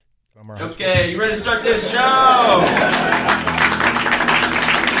Okay, you ready to start this show?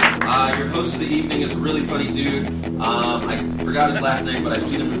 Your host of the evening is a really funny dude. I forgot his last name, but I've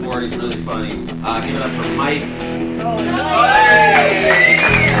seen him before, and he's really funny. Give it up for Mike.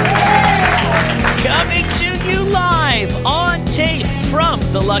 Coming to you live on tape from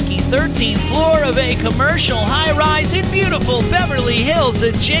the lucky 13th floor of a commercial high-rise in beautiful Beverly Hills,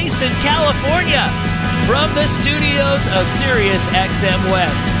 adjacent California. From the studios of Sirius XM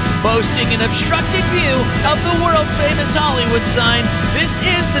West, boasting an obstructed view of the world-famous Hollywood sign, this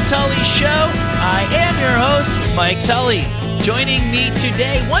is The Tully Show. I am your host, Mike Tully. Joining me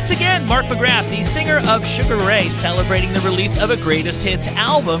today, once again, Mark McGrath, the singer of Sugar Ray, celebrating the release of a greatest hits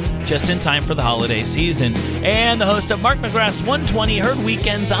album just in time for the holiday season. And the host of Mark McGrath's 120, heard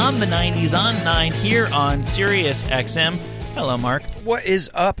weekends on the 90s on 9 here on Sirius XM. Hello, Mark. What is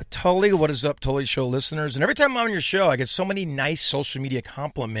up, Tully? What is up, Tully Show listeners? And every time I'm on your show, I get so many nice social media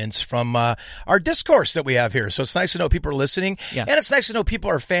compliments from our discourse that we have here. So it's nice to know people are listening. Yeah. And it's nice to know people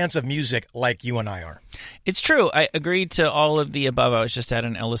are fans of music like you and I are. It's true. I agree to all of the above. I was just at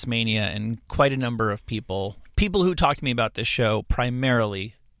an Ellis Mania, and quite a number of people who talked to me about this show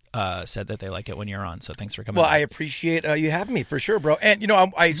primarily said that they like it when you're on, so thanks for coming. Well, I appreciate you having me for sure, bro. And you know,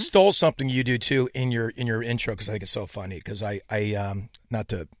 I stole something you do too in your intro because I think it's so funny. Because I not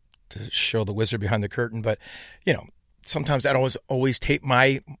to show the wizard behind the curtain, but you know, sometimes I don't always tape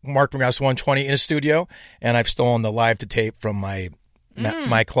my Mark McGrath's 120 in a studio, and I've stolen the live to tape from my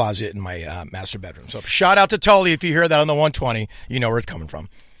closet in my master bedroom. So shout out to Tully if you hear that on the 120, you know where it's coming from.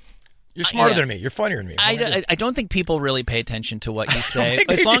 You're smarter than me. You're funnier than me. I don't think people really pay attention to what you say.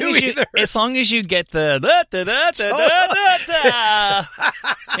 As long as you get the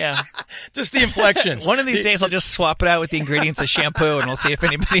yeah, just the inflections. One of these days, I'll just swap it out with the ingredients of shampoo, and we'll see if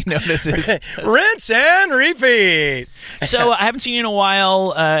anybody notices. Rinse and repeat. So I haven't seen you in a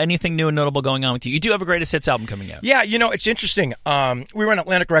while. Anything new and notable going on with you? You do have a greatest hits album coming out. Yeah, you know, it's interesting. We were on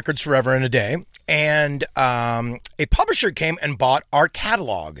Atlantic Records forever and a day, and a publisher came and bought our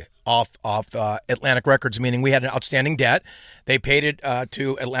catalog off Atlantic Records, meaning we had an outstanding debt. They paid it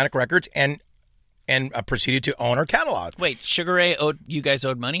to Atlantic Records and proceeded to own our catalog. Wait, Sugar Ray you guys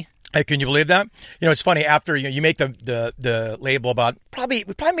owed money? Hey, can you believe that? You know, it's funny. After you make the label we probably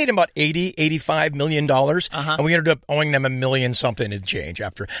made them about $85 million, and we ended up owing them $1 million something and change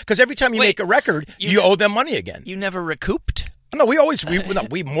after. Because every time you make a record, you owe them money again. You never recouped? No, we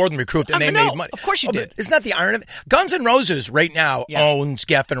more than recouped, and they made money. Of course you did. Isn't that the irony of it? Guns N' Roses right now owns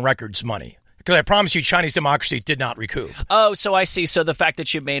Geffen Records money. Because I promise you, Chinese Democracy did not recoup. Oh, so I see. So the fact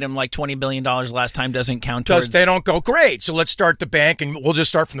that you made them like $20 billion last time doesn't count towards... They don't go, great, so let's start the bank, and we'll just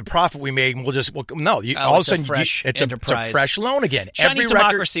start from the profit we made, and all of a sudden, it's a fresh loan again. Chinese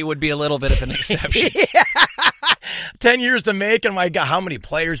Democracy would be a little bit of an exception. 10 years to make, and my God, how many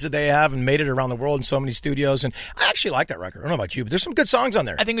players did they have and made it around the world in so many studios? And I actually like that record. I don't know about you, but there's some good songs on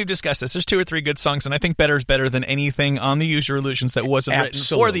there. I think we've discussed this. There's 2 or 3 good songs, and I think Better is better than anything on the Use Your Illusions that wasn't written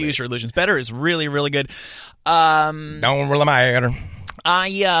for the Use Your Illusions. Better is really, really good. Don't really matter.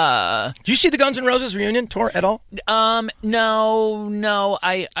 Did you see the Guns N' Roses reunion tour at all? No.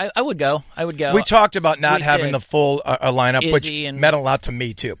 I would go. We talked about not having the full lineup, which meant a lot to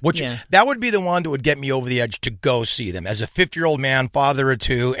me too. That would be the one that would get me over the edge to go see them. As a 50-year-old man, father of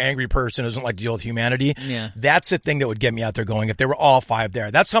 2, angry person, doesn't like to deal with humanity. Yeah. That's the thing that would get me out there going. If they were all 5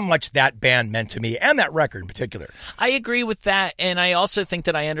 there, that's how much that band meant to me, and that record in particular. I agree with that, and I also think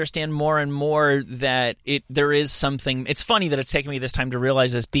that I understand more and more that there is something. It's funny that it's taken me this time to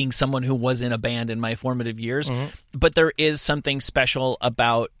realize as being someone who was in a band in my formative years, but there is something special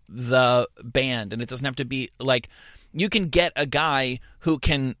about the band, and it doesn't have to be like you can get a guy who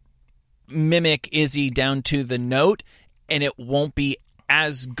can mimic Izzy down to the note, and it won't be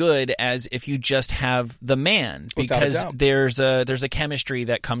as good as if you just have the man, because there's a chemistry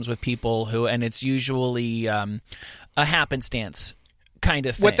that comes with people who, and it's usually a happenstance kind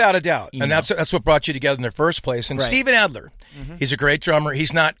of thing. Without a doubt. And that's what brought you together in the first place. And Steven Adler, he's a great drummer.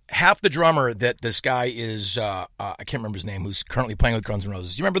 He's not half the drummer that this guy is, I can't remember his name, who's currently playing with Guns N'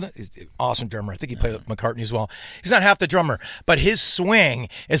 Roses. Do you remember that? He's an awesome drummer. I think he played with McCartney as well. He's not half the drummer, but his swing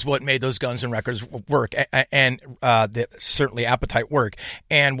is what made those Guns N' records work, and certainly Appetite work.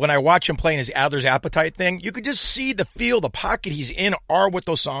 And when I watch him playing his Adler's Appetite thing, you could just see the feel, the pocket he's in are with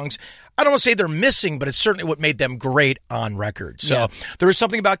those songs. I don't want to say they're missing, but it's certainly what made them great on record. So there was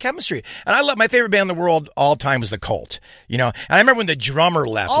something about chemistry. And I love my favorite band in the world all time is The Cult. You know, and I remember when the drummer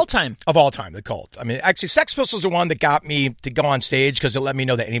left. All time. Of all time, The Cult. I mean, actually, Sex Pistols are one that got me to go on stage because it let me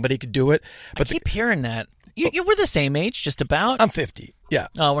know that anybody could do it. But I keep hearing that. You were the same age, just about. I'm 50. Yeah.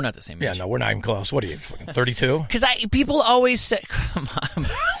 Oh, we're not the same age. Yeah, no, we're not even close. What are you, 32? Because people always say, come on.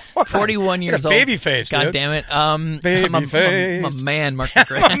 41 years old. Baby face, God dude. damn it. Baby face. My man, Mark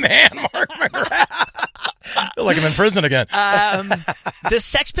McGrath. My man, Mark McGrath. I feel like I'm in prison again. The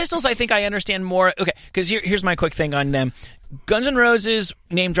Sex Pistols, I think I understand more. Okay, because here's my quick thing on them. Guns N' Roses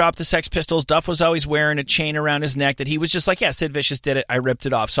name dropped the Sex Pistols. Duff was always wearing a chain around his neck that he was just like, yeah, Sid Vicious did it. I ripped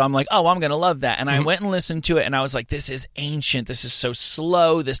it off. So I'm like, oh, I'm going to love that. And I went and listened to it, and I was like, this is ancient. This is so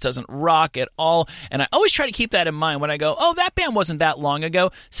slow. This doesn't rock at all. And I always try to keep that in mind when I go, oh, that band wasn't that long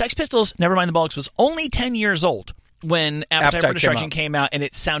ago. Sex Pistols, Nevermind the Bollocks, was only 10 years old when Appetite for Destruction came out, and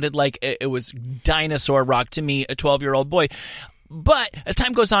it sounded like it was dinosaur rock to me, a 12-year-old boy. But as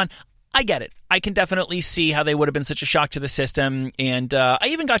time goes on, I get it. I can definitely see how they would have been such a shock to the system, and I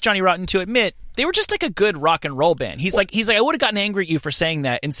even got Johnny Rotten to admit they were just like a good rock and roll band. He's like, I would have gotten angry at you for saying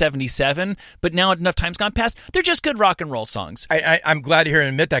that in '77, but now enough time's gone past. They're just good rock and roll songs. I'm glad to hear him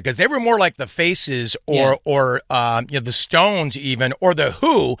admit that, because they were more like the Faces or the Stones even, or the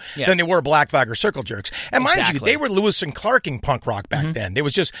Who than they were Black Flag or Circle Jerks. And mind you, they were Lewis and Clarking punk rock back then. There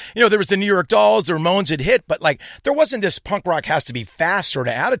was just there was the New York Dolls, the Ramones had hit, but like there wasn't this punk rock has to be fast sort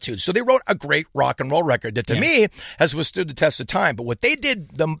of attitude. So they wrote a great rock and roll record that to me has withstood the test of time. But what they did,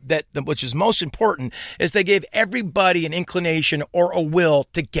 which is most important, is they gave everybody an inclination or a will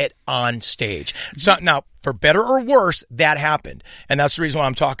to get on stage. So now, for better or worse, that happened. And that's the reason why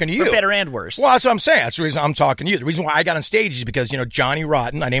I'm talking to you. For better and worse. Well, that's what I'm saying. That's the reason I'm talking to you. The reason why I got on stage is because, Johnny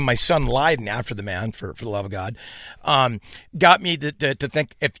Rotten, I named my son Lydon after the man, for the love of God, got me to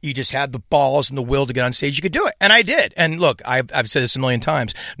think if you just had the balls and the will to get on stage, you could do it. And I did. And look, I've said this a million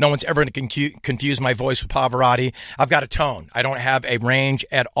times. No one's ever going to confuse my voice with Pavarotti. I've got a tone. I don't have a range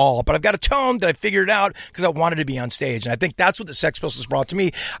at all, but I've got a tone that I figured out because I wanted to be on stage. And I think that's what the Sex Pistols brought to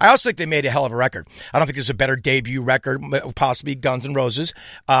me. I also think they made a hell of a record. I don't think there's a better debut record, possibly Guns N' Roses,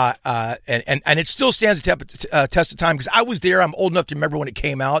 and it still stands the test of time because I was there. I'm old enough to remember when it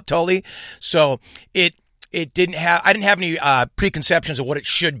came out, totally. So I didn't have any preconceptions of what it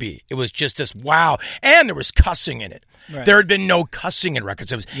should be. It was just this wow, and there was cussing in it. Right. There had been no cussing in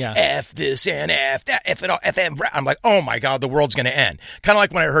records. It was F this and F that, F it all, F and I'm like, oh my God, the world's going to end. Kind of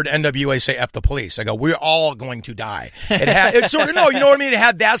like when I heard NWA say F the police. I go, we're all going to die. It had, it sort of, no, you know what I mean? It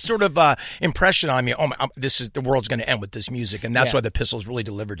had that sort of impression on me. Oh my, the world's going to end with this music, and that's why the Pistols really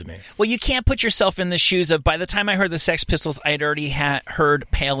delivered to me. Well, you can't put yourself in the shoes of. By the time I heard the Sex Pistols, I had already heard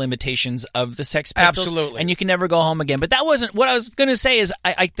pale imitations of the Sex Pistols. Absolutely. And you can never go home again. But that wasn't what I was going to say. Is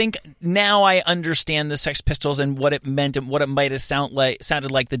I think now I understand the Sex Pistols and what it meant and what it might have sounded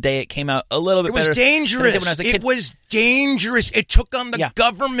like the day it came out a little bit better. It was dangerous. It was dangerous. It took on the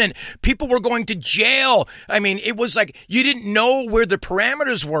government. People were going to jail. I mean, it was like you didn't know where the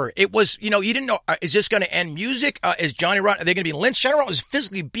parameters were. It was, you didn't know, is this going to end music? Is Johnny Rotten, are they going to be lynched? Johnny Rotten was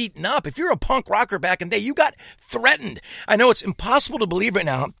physically beaten up. If you're a punk rocker back in the day, you got threatened. I know it's impossible to believe right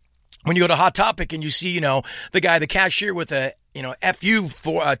now when you go to Hot Topic and you see, the guy, the cashier with a, FU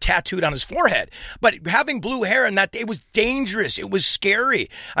tattooed on his forehead. But having blue hair in that day was dangerous. It was scary.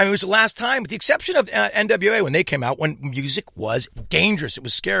 I mean, it was the last time, with the exception of NWA when they came out, when music was dangerous. It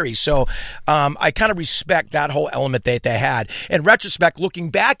was scary. So I kind of respect that whole element that they had. In retrospect, looking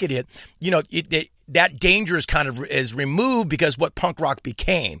back at it, that danger is kind of is removed because what punk rock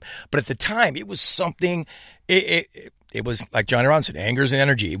became. But at the time, it was something. It was like Johnny Rotten said, angers and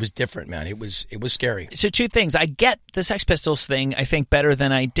energy. It was different, man. It was scary. So two things. I get the Sex Pistols thing, I think, better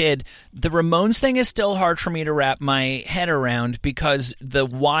than I did. The Ramones thing is still hard for me to wrap my head around because the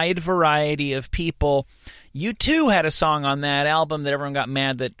wide variety of people. U2 had a song on that album that everyone got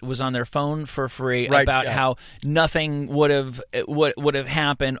mad that was on their phone for free about how nothing would have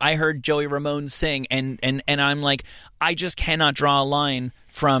happened. I heard Joey Ramone sing, and I'm like, I just cannot draw a line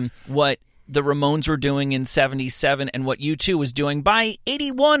from what the Ramones were doing in 77 and what U2 was doing by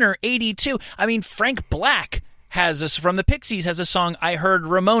 81 or 82. I mean, Frank Black from the Pixies has a song, I Heard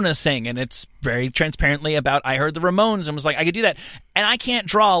Ramona Sing, and it's very transparently about I heard the Ramones and was like, I could do that. And I can't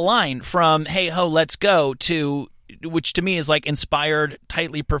draw a line from Hey Ho, Let's Go to, which to me is like inspired,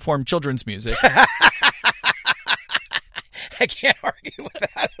 tightly performed children's music. I can't argue with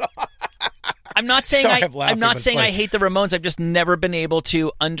that at all. I'm not saying I hate the Ramones. I've just never been able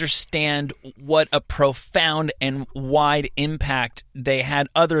to understand what a profound and wide impact they had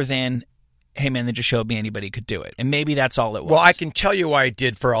other than, hey man, they just showed me anybody could do it. And maybe that's all it was. Well, I can tell you why I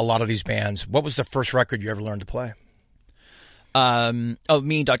did for a lot of these bands. What was the first record you ever learned to play? Me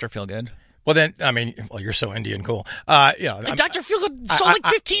and Dr. Feelgood. Well, then, I mean, you're so Indian cool. Dr. Feelgood sold like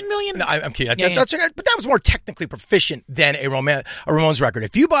 15 million. No, I'm kidding. That's okay, but that was more technically proficient than a Ramones record.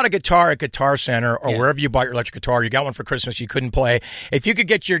 If you bought a guitar at Guitar Center or wherever you bought your electric guitar, you got one for Christmas, you couldn't play. If you could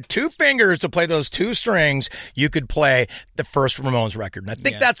get your 2 fingers to play those 2 strings, you could play the first Ramones record. And I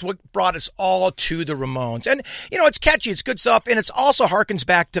think that's what brought us all to the Ramones. And, it's catchy, it's good stuff, and it's also harkens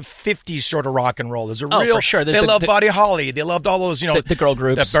back to 50s sort of rock and roll. There's a real, for sure. They loved Buddy Holly. They loved all those, the girl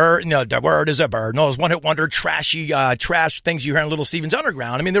groups. The Word is a Bird. No, those one-hit wonder, trashy, trash things you hear on Little Steven's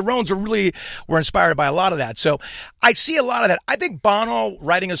Underground. I mean, the Ramones were inspired by a lot of that. So I see a lot of that. I think Bono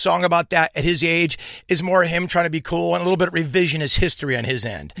writing a song about that at his age is more him trying to be cool and a little bit of revisionist history on his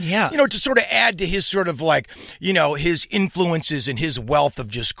end. Yeah. To sort of add to his sort of like, his influences and his wealth of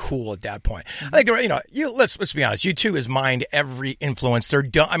just cool at that point. Mm-hmm. I think, let's be honest, U2 has mined every influence. They're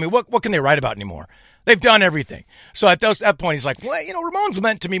done. I mean, what can they write about anymore? They've done everything. So at that point, he's like, well, Ramones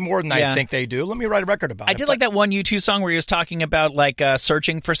meant to me more than I think they do. Let me write a record about it. I did like that one U2 song where he was talking about like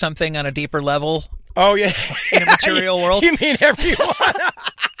searching for something on a deeper level. Oh, yeah. In a material world. You mean everyone?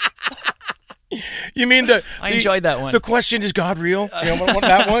 You mean I enjoyed that one. The question, is God real?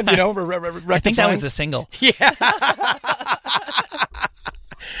 That one, I think that was a single. Yeah.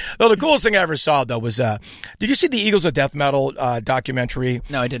 Though the coolest thing I ever saw, though, was, did you see the Eagles of Death Metal documentary?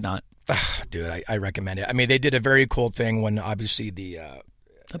 No, I did not. Dude, I recommend it. I mean, they did a very cool thing when obviously the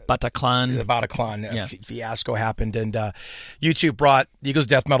Bataclan fiasco happened, and U2 brought the Eagles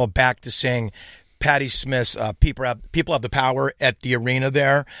Death Metal back to sing Patti Smith's People Have the Power at the arena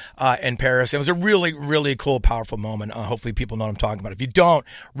there in Paris. It was a really, really cool, powerful moment. Hopefully people know what I'm talking about. If you don't,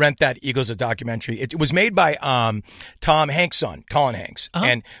 rent that Eagles of documentary. It was made by Tom Hanks' son, Colin Hanks,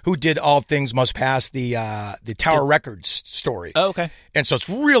 and who did All Things Must Pass, the Tower Records story. Oh, okay. And so it's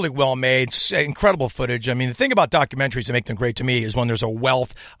really well made, incredible footage. I mean, the thing about documentaries that make them great to me is when there's a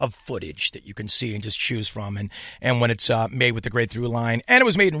wealth of footage that you can see and just choose from, and when it's made with a great through line. And it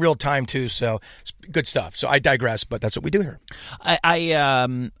was made in real time, too, so it's good stuff. So I digress, but that's what we do here.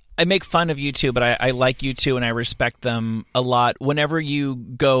 I make fun of U2, but I like U2 and I respect them a lot. Whenever you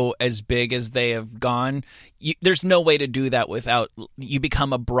go as big as they have gone, there's no way to do that without you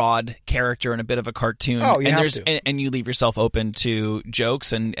become a broad character and a bit of a cartoon. Oh, you have to. And you leave yourself open to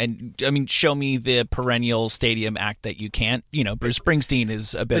jokes. And I mean, show me the perennial stadium act that you can't. Bruce Springsteen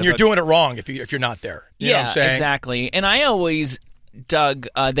is a bit. Then you're doing it wrong if you're not there. You know what I'm saying? Exactly. And I always dug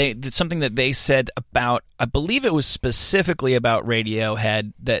something that they said about, I believe it was specifically about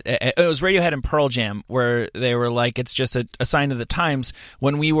Radiohead, that it was Radiohead and Pearl Jam, where they were like, it's just a sign of the times.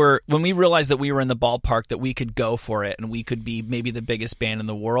 When we realized that we were in the ballpark, that we could go for it and we could be maybe the biggest band in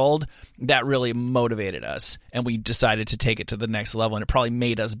the world, that really motivated us, and we decided to take it to the next level, and it probably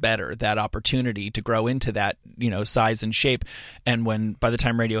made us better, that opportunity to grow into that size and shape. And by the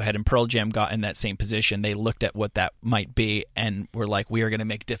time Radiohead and Pearl Jam got in that same position, they looked at what that might be and were like, we are going to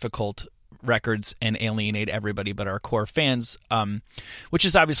make difficult records and alienate everybody but our core fans, which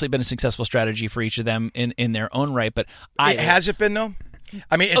has obviously been a successful strategy for each of them in their own right. But has it been, though?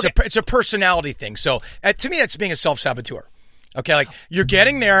 I mean, it's a personality thing. So to me, that's being a self-saboteur. Okay, like you're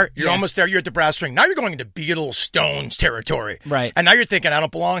getting there, you're almost there, you're at the brass ring. Now you're going into Beatles, Stones territory. Right. And now you're thinking, I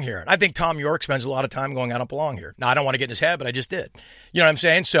don't belong here. And I think Tom York spends a lot of time going, I don't belong here. Now, I don't want to get in his head, but I just did. You know what I'm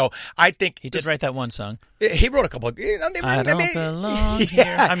saying? So I think he did write that one song. He wrote a couple of... I don't belong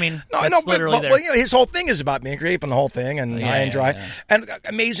here. I mean, that's literally there. Well, his whole thing is about being creative and the whole thing, and high and dry. And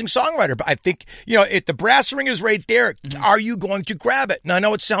amazing songwriter. But I think, if the brass ring is right there, are you going to grab it? Now, I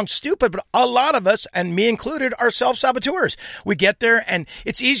know it sounds stupid, but a lot of us, and me included, are self-saboteurs. We get there, and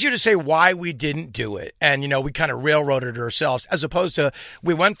it's easier to say why we didn't do it. And, we kind of railroaded ourselves, as opposed to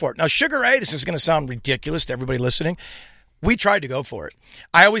we went for it. Now, Sugar Ray, this is going to sound ridiculous to everybody listening. We tried to go for it.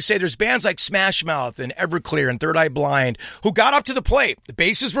 I always say there's bands like Smash Mouth and Everclear and Third Eye Blind who got up to the plate. The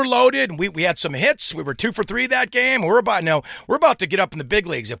bases were loaded, and we had some hits. We were 2 for 3 that game. We're about to get up in the big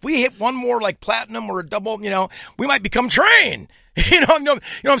leagues. If we hit one more like platinum or a double, we might become Train. You know what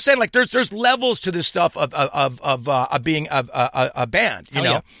I'm saying? Like there's levels to this stuff of being a band,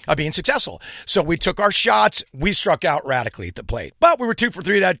 of being successful. So we took our shots. We struck out radically at the plate, but we were 2 for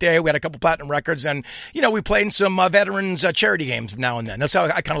 3 that day. We had a couple platinum records, and we played in some veterans charity games now and then. That's how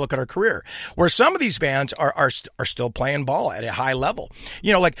I kind of look at our career. Where some of these bands are still playing ball at a high level.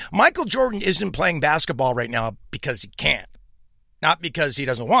 Like Michael Jordan isn't playing basketball right now because he can't. Not because he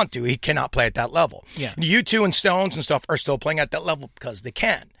doesn't want to. He cannot play at that level. Yeah. U2 and Stones and stuff are still playing at that level because they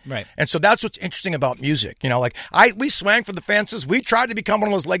can. Right. And so that's what's interesting about music. We swang for the fences. We tried to become one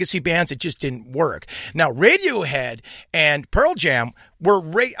of those legacy bands. It just didn't work. Now, Radiohead and Pearl Jam were,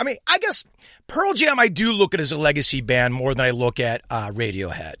 I guess Pearl Jam, I do look at as a legacy band more than I look at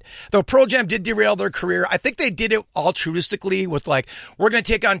Radiohead. Though Pearl Jam did derail their career, I think they did it altruistically with like, we're going to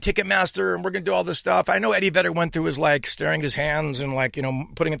take on Ticketmaster and we're going to do all this stuff. I know Eddie Vedder went through his like staring at his hands and like, you know,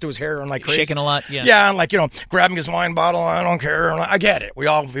 putting it through his hair and like crazy. Shaking a lot, yeah. Yeah, and like, you know, grabbing his wine bottle. I don't care. I get it. We've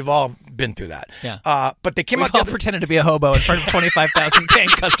all been through that. Yeah. But they came We've out. all pretended to be a hobo in front of 25,000 paying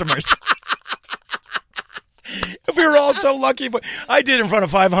customers. If we were all so lucky, but I did in front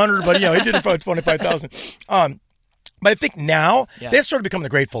of 500, but you know, he did in front of 25,000. But I think now they've sort of become the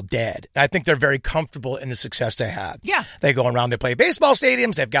Grateful Dead. I think they're very comfortable in the success they have. Yeah. They go around, they play baseball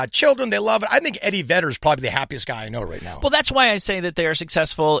stadiums, they've got children, they love it. I think Eddie Vedder is probably the happiest guy I know right now. Well, that's why I say that they are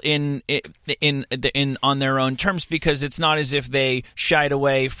successful in on their own terms, because it's not as if they shied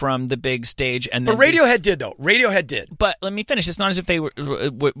away from the big stage and then. But Radiohead did, though. Radiohead did. But let me finish. It's not as if they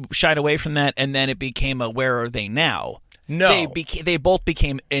shied away from that and then it became a Where Are They Now? No. They both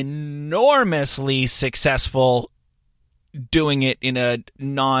became enormously successful doing it in a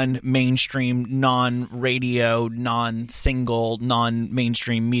non-mainstream, non-radio, non-single,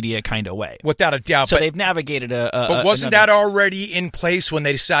 non-mainstream media kind of way. Without a doubt. So they've navigated But wasn't that already in place when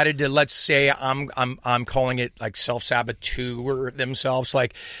they decided to, let's say, I'm calling it like self-saboteur themselves?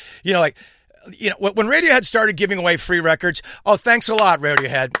 Like, you know, like, you know, when Radiohead started giving away free records, oh, thanks a lot,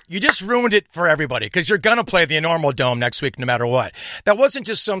 Radiohead. You just ruined it for everybody because you're going to play the Enormo Dome next week no matter what. That wasn't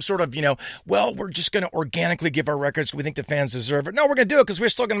just some sort of, you know, well, we're just going to organically give our records because we think the fans deserve it. No, we're going to do it because we're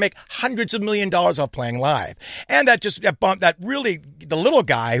still going to make hundreds of $millions off playing live. And that really, the little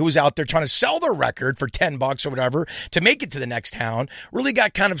guy who was out there trying to sell their record for $10 or whatever to make it to the next town really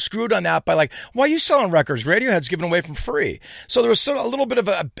got kind of screwed on that by like, why are you selling records? Radiohead's giving away for free. So there was sort of a little bit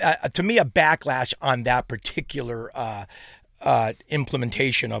of to me, a backlash on that particular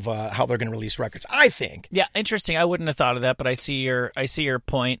implementation of how they're going to release records, I think. Yeah, interesting. I wouldn't have thought of that, but I see your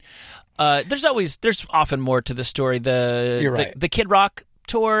point. There's often more to the story. You're right. The Kid Rock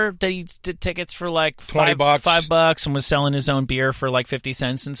tour that he did tickets for like $20, $5 and was selling his own beer for like 50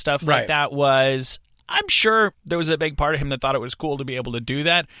 cents and stuff like that was. I'm sure there was a big part of him that thought it was cool to be able to do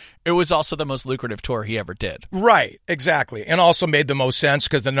that. It was also the most lucrative tour he ever did. Right, exactly. And also made the most sense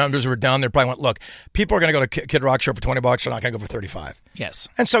because the numbers were done. They probably went, look, people are going to go to Kid Rock show for $20. They're not going to go for $35. Yes.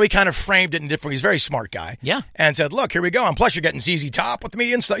 And so he kind of framed it in different. He's a very smart guy. Yeah. And said, look, here we go. And plus you're getting ZZ Top with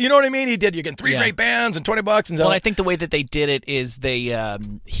me and stuff. You know what I mean? You're getting three great bands and $20. And well, I think the way that they did it is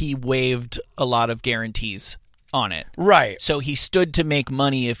he waived a lot of guarantees on it. Right. So he stood to make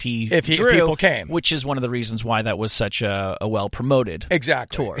money if people came. Which is one of the reasons why that was such a well-promoted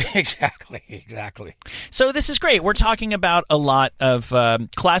tour. Exactly. So this is great. We're talking about a lot of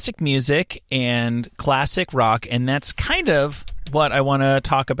classic music and classic rock, and that's kind of what I want to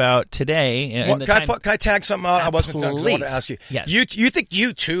talk about today. Can I tag something out? I wasn't done because I wanted to ask you. Yes. You think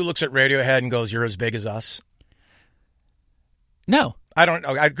U2 looks at Radiohead and goes, you're as big as us? No. I don't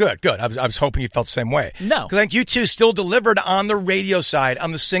know. Good. I was hoping you felt the same way. No. Because I think U2 still delivered on the radio side,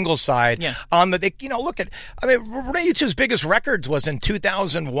 on the single side. Yeah. On the, U2's biggest records was in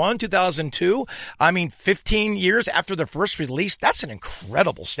 2001, 2002. 15 years after their first release. That's an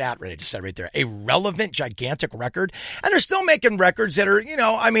incredible stat, Ray just said right there. A relevant, gigantic record. And they're still making records that are,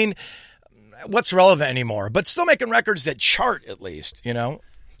 what's relevant anymore? But still making records that chart, at least,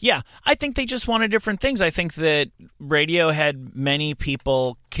 Yeah, I think they just wanted different things. I think that Radiohead, many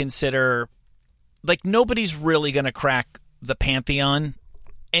people consider, like, nobody's really going to crack the pantheon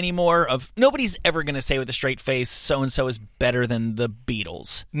anymore. Nobody's ever going to say with a straight face, so-and-so is better than the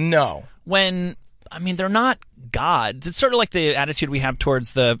Beatles. No. When, they're not gods. It's sort of like the attitude we have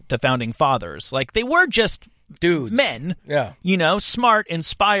towards the Founding Fathers. Like, they were just dudes. Men. Yeah. Smart,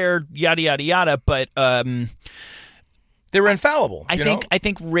 inspired, yada, yada, yada, but... they were infallible. I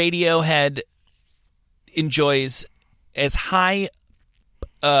think Radiohead enjoys as high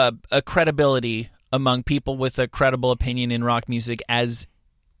a credibility among people with a credible opinion in rock music as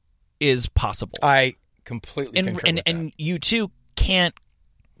is possible. I completely concur with that. And U2 can't.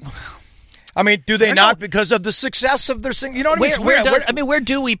 Do they not because of the success of their singing? You know what I mean? Where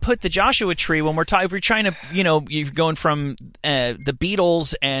do we put the Joshua Tree when we're talking? If we're trying to, you're going from the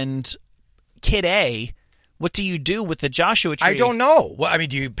Beatles and Kid A. What do you do with the Joshua Tree? I don't know.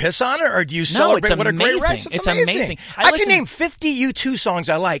 Do you piss on it or do you celebrate what a great record? It's amazing. I can name 50 U2 songs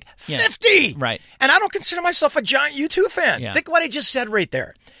I like. 50! Right. And I don't consider myself a giant U2 fan. Yeah. Think what I just said right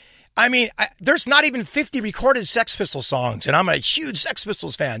there. There's not even 50 recorded Sex Pistols songs, and I'm a huge Sex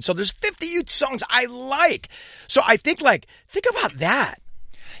Pistols fan. So there's 50 U2 songs I like. So I think about that.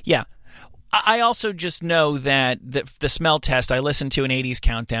 Yeah. I also just know that the smell test, I listen to an 80s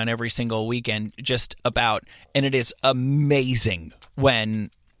countdown every single weekend just about, and it is amazing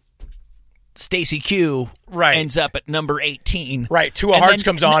when Stacy Q Right. ends up at number 18. Right. Two of Hearts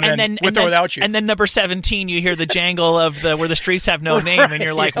comes on and With or Without You. And then number 17, you hear the jangle of Where the Streets Have No Name, and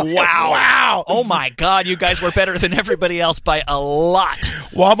you're like, wow. Wow. Oh, my God, you guys were better than everybody else by a lot.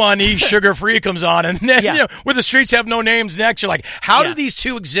 Wamani Sugar Free comes on, and then, Yeah. Where the Streets Have No Names next, you're like, how Yeah. do these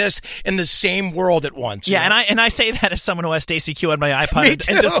two exist in the same world at once? Yeah, you know? and I say that as someone who has Stacy Q on my iPod Me and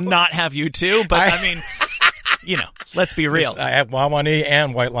too. does not have you too, but I mean, let's be real. I have Wamani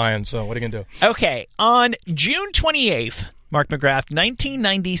and White Lion, so what are you going to do? Okay, on June 28th, Mark McGrath,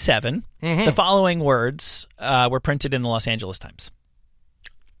 1997, the following words were printed in the Los Angeles Times.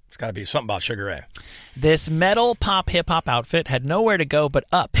 It's got to be something about Sugar Ray. This metal pop hip hop outfit had nowhere to go but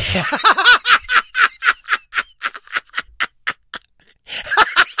up.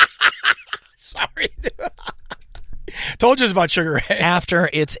 Sorry. Told you it's about Sugar Ray. After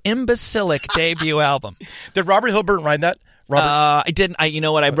its imbecilic debut album. Did Robert Hilburn write that? I didn't. You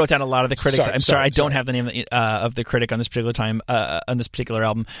know what? I wrote down a lot of the critics. Sorry, I'm sorry, I don't sorry. have the name of the critic on this particular time on this particular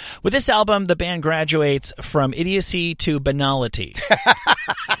album. With this album, the band graduates from idiocy to banality.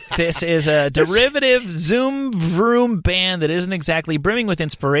 This is a derivative zoom vroom band that isn't exactly brimming with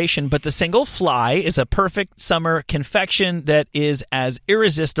inspiration, but the single "Fly" is a perfect summer confection that is as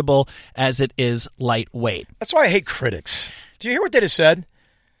irresistible as it is lightweight. That's why I hate critics. Do you hear what they just said?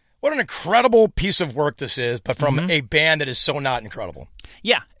 What an incredible piece of work this is, but from a band that is so not incredible.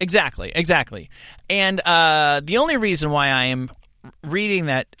 Yeah, exactly. And the only reason why I am reading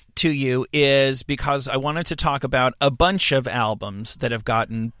that to you is because I wanted to talk about a bunch of albums that have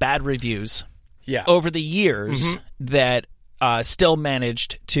gotten bad reviews Yeah. over the years that still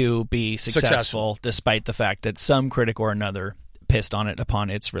managed to be successful despite the fact that some critic or another pissed on it upon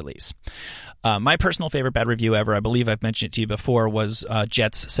its release. My personal favorite bad review ever, I believe I've mentioned it to you before, was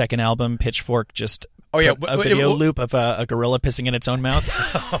Jet's second album, Pitchfork, just put a video loop of a gorilla pissing in its own mouth.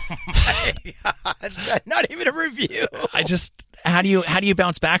 That's not even a review. How do you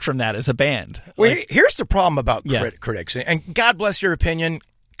bounce back from that as a band? Well, here's the problem about Yeah. critics, and God bless your opinion,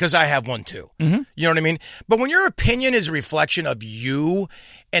 because I have one too. You know what I mean? But when your opinion is a reflection of you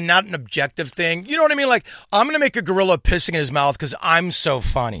and not an objective thing, you know what I mean? Like, I'm going to make a gorilla pissing in his mouth because I'm so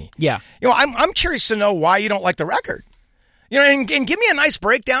funny. Yeah. I'm curious to know why you don't like the record. And give me a nice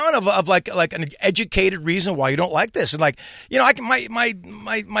breakdown of like an educated reason why you don't like this. And I can my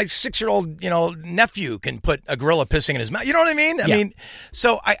 6-year-old nephew can put a gorilla pissing in his mouth. You know what I mean? I mean,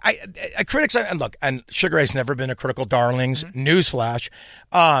 so I critics and look, and Sugar Ray's never been a critical darlings. Newsflash,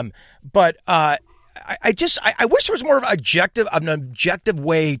 but I wish there was more of an objective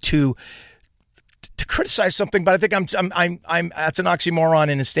way to criticize something, but I think I'm that's an oxymoron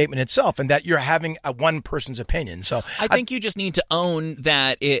in a statement itself, and that you're having a one person's opinion. So I think you just need to own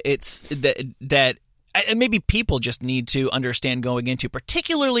that and maybe people just need to understand going into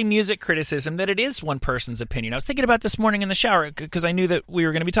particularly music criticism that it is one person's opinion. I was thinking about this morning in the shower because I knew that we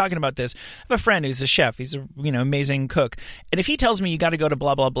were going to be talking about this. I have a friend who's a chef. He's a amazing cook. And if he tells me you got to go to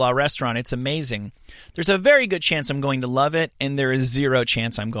blah, blah, blah restaurant, it's amazing. There's a very good chance I'm going to love it, and there is zero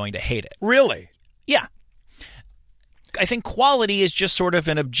chance I'm going to hate it. really, Yeah. I think quality is just sort of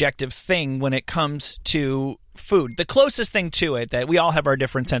an objective thing when it comes to food. The closest thing to it, that we all have our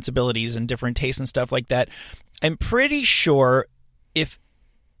different sensibilities and different tastes and stuff like that. I'm pretty sure if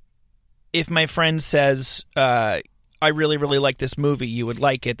my friend says, I really, really like this movie, you would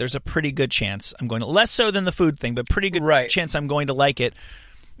like it, there's a pretty good chance I'm going to, less so than the food thing, but pretty good chance I'm going to like it.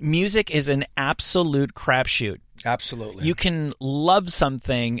 Music is an absolute crapshoot. absolutely. You can love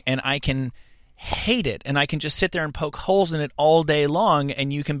something and I can hate it, and I can just sit there and poke holes in it all day long,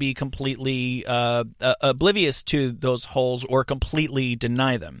 and you can be completely oblivious to those holes or completely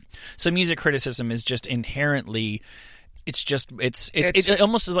deny them. So music criticism is just inherently, it's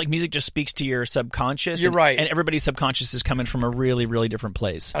almost like music just speaks to your subconscious. You're right. And everybody's subconscious is coming from a really, really different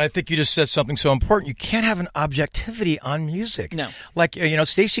place. And I think you just said something so important. You can't have an objectivity on music. No. Like,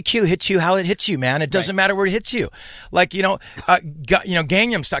 Stacy Q hits you how it hits you, man. It doesn't matter where it hits you. Like,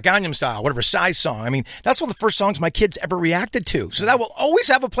 Gangnam Style, whatever, Psy song. I mean, that's one of the first songs my kids ever reacted to. So that will always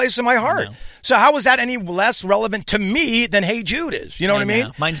have a place in my heart. So how is that any less relevant to me than Hey Jude is? You know what I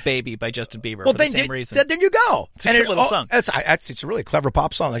mean? Mine's Baby by Justin Bieber Well, for the same reason. Then you go. It's a good little song. It's a really clever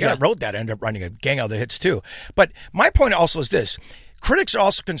pop song. Like, I wrote that. I ended up writing a gang of the hits too. But my point also is this. Critics are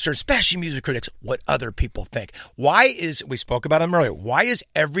also concerned, especially music critics, what other people think. We spoke about them earlier, why is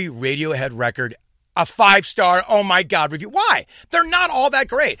every Radiohead record a 5-star, oh my God, review? Why? They're not all that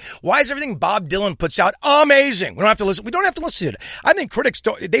great. Why is everything Bob Dylan puts out amazing? We don't have to listen to it. I think critics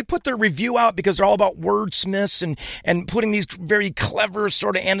they put their review out because they're all about wordsmiths and putting these very clever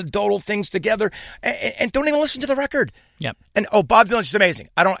sort of anecdotal things together and don't even listen to the record. Yep. And Bob Dylan's just amazing.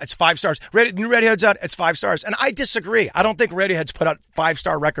 It's 5 stars. New Radiohead's out, it's 5 stars. And I disagree. I don't think Radiohead's put out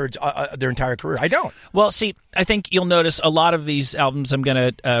 5-star records their entire career. I don't. Well, see, I think you'll notice a lot of these albums I'm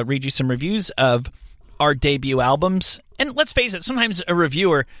going to read you some reviews of are debut albums. And let's face it, sometimes a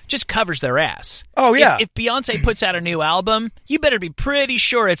reviewer just covers their ass. Oh, yeah. If Beyonce puts out a new album, you better be pretty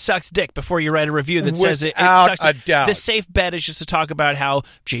sure it sucks dick before you write a review that says it sucks dick. Without a doubt. The safe bet is just to talk about how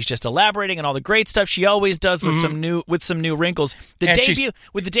she's just elaborating and all the great stuff she always does with some new wrinkles.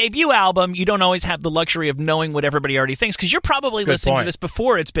 With the debut album, you don't always have the luxury of knowing what everybody already thinks because you're probably listening to this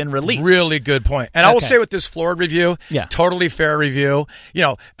before it's been released. Really good point. And I will say with this Floored review, totally fair review. You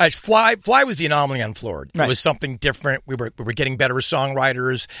know, Fly was the anomaly on Floored. Right. It was something different. We were getting better as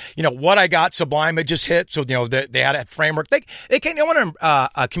songwriters. You know, What I Got, Sublime had just hit, so, you know, they had a framework. They can't, you know, when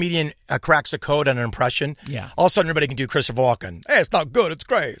a comedian cracks the code on an impression, all of a sudden everybody can do Christopher Walken. Hey, it's not good, it's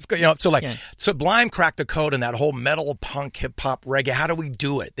great. It's good. You know, so like, Sublime cracked the code in that whole metal, punk, hip-hop, reggae. How do we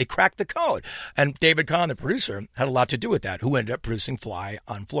do it? They cracked the code. And David Kahn, the producer, had a lot to do with that, who ended up producing Fly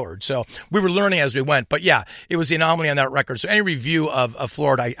on Floored. So we were learning as we went. But yeah, it was the anomaly on that record. So any review of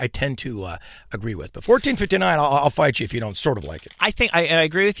Floored, I tend to agree with. But 1459, I'll fight you if you don't sort of like it. I think I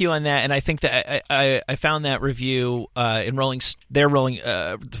agree with you on that, and I think that I found that review in the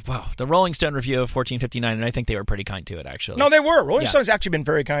Rolling Stone review of 1459, and I think they were pretty kind to it, actually. No, they were. Rolling Stone's actually been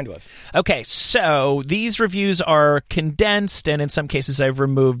very kind to us. Okay, so these reviews are condensed, and in some cases I've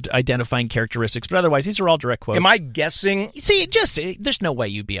removed identifying characteristics, but otherwise these are all direct quotes. Am I guessing? See, there's no way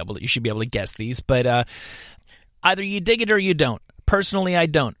you should be able to guess these, but either you dig it or you don't. Personally, I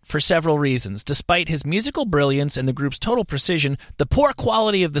don't, for several reasons. Despite his musical brilliance and the group's total precision, the poor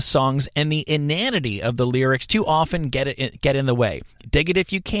quality of the songs and the inanity of the lyrics too often get in the way. Dig it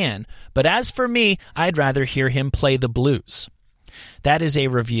if you can, but as for me, I'd rather hear him play the blues. That is a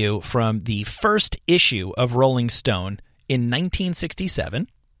review from the first issue of Rolling Stone in 1967.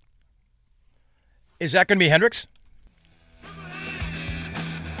 Is that going to be Hendrix?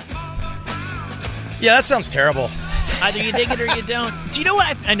 Yeah, that sounds terrible. Either you dig it or you don't. Do you know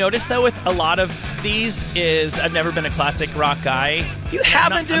what I noticed, though, with a lot of these is I've never been a classic rock guy. You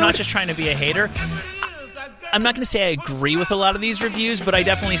haven't, dude? I'm not just trying to be a hater. I'm not going to say I agree with a lot of these reviews, but I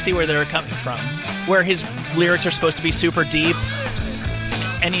definitely see where they're coming from. Where his lyrics are supposed to be super deep,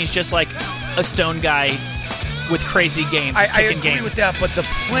 and he's just like a Stone guy with crazy games. I agree with that, but the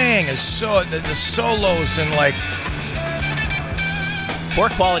playing is so... The solos and, like... Poor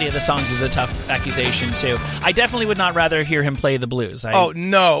quality of the songs is a tough accusation, too. I definitely would not rather hear him play the blues.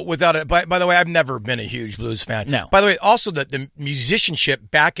 No, without it. By the way, I've never been a huge blues fan. No. By the way, also the musicianship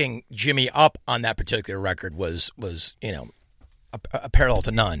backing Jimmy up on that particular record was you know, a parallel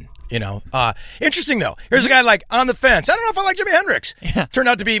to none. You know, interesting though. Here's a guy like on the fence. I don't know if I like Jimi Hendrix. Yeah. Turned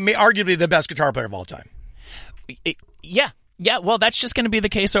out to be arguably the best guitar player of all time. Yeah, well, that's just going to be the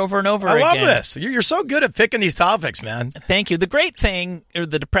case over and over again. I love this. You're so good at picking these topics, man. Thank you. The great thing, or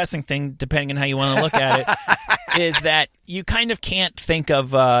the depressing thing, depending on how you want to look at it, is that you kind of can't think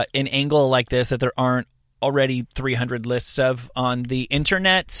of an angle like this that there aren't already 300 lists of on the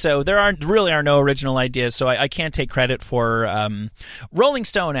internet. So there really are no original ideas. So I can't take credit for Rolling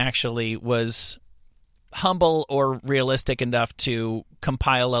Stone. Actually, was humble or realistic enough to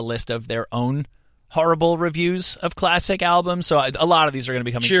compile a list of their own horrible reviews of classic albums. So a lot of these are going to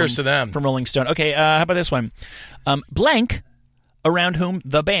be coming to them. From Rolling Stone. Okay, how about this one? Blank, around whom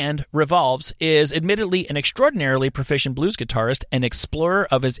the band revolves, is admittedly an extraordinarily proficient blues guitarist and explorer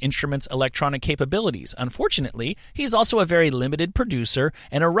of his instrument's electronic capabilities. Unfortunately, he's also a very limited producer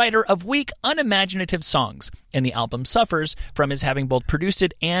and a writer of weak, unimaginative songs, and the album suffers from his having both produced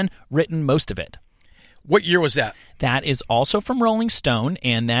it and written most of it. What year was that? That is also from Rolling Stone,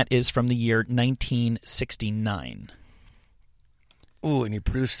 and that is from the year 1969. Ooh, and he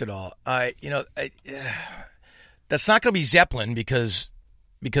produced it all. That's not going to be Zeppelin because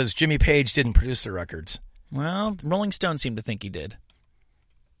Jimmy Page didn't produce the records. Well, Rolling Stone seemed to think he did.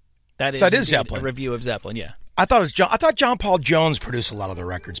 That is Zeppelin. A review of Zeppelin, yeah. I thought John Paul Jones produced a lot of the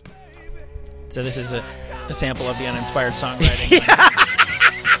records. So this is a sample of the uninspired songwriting.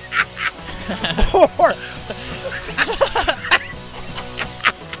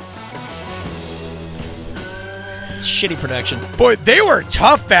 Shitty production. Boy, they were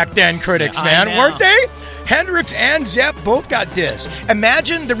tough back then, critics, man, weren't they? Hendrix and Zepp both got dissed.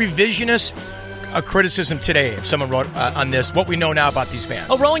 Imagine the revisionist criticism today if someone wrote on this, what we know now about these bands.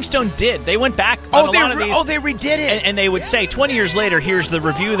 Oh, Rolling Stone did. They went back on a lot of these. Oh, they redid it. And they would say, 20 years later, here's the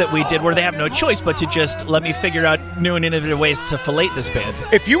review that we did, where they have no choice but to just let me figure out new and innovative ways to fillet this band.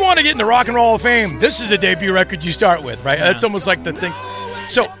 If you want to get in the Rock and Roll Hall of Fame, this is a debut record you start with, right? Yeah. That's almost like the thing.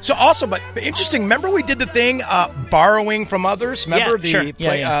 So also, but interesting. Remember we did the thing borrowing from others. Remember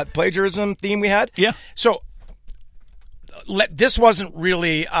the plagiarism theme we had? Yeah. So this wasn't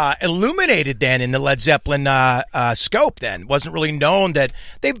really illuminated then in the Led Zeppelin scope. Then wasn't really known that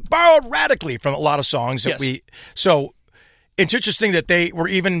they borrowed radically from a lot of songs that we. So it's interesting that they were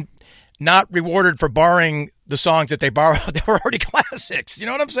even not rewarded for borrowing the songs that they borrowed that were already classics. You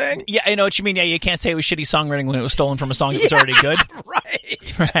know what I'm saying? Yeah, I know what you mean. Yeah, you can't say it was shitty songwriting when it was stolen from a song that was already good.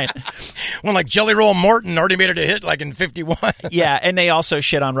 Right. When like Jelly Roll Morton already made it a hit like in 51. Yeah, and they also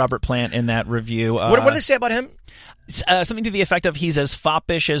shit on Robert Plant in that review. What did they say about him? Something to the effect of he's as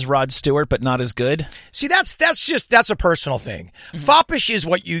foppish as Rod Stewart, but not as good. See, that's a personal thing. Mm-hmm. Foppish is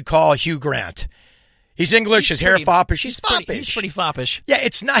what you call Hugh Grant. He's English. His hair foppish. He's foppish. He's pretty foppish. Yeah,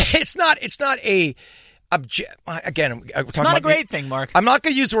 it's not a again. It's not a great thing, Mark. I'm not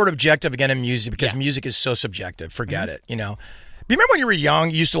going to use the word objective again in music because music is so subjective. Forget it. You know. Remember when you were young,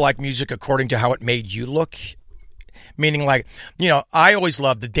 you used to like music according to how it made you look. Meaning, like, you know, I always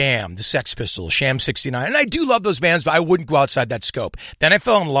loved the Damned, the Sex Pistols, Sham 69, and I do love those bands, but I wouldn't go outside that scope. Then I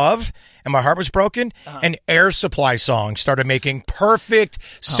fell in love, and my heart was broken, and Air Supply songs started making perfect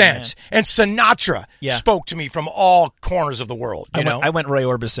sense. And Sinatra spoke to me from all corners of the world. I went Roy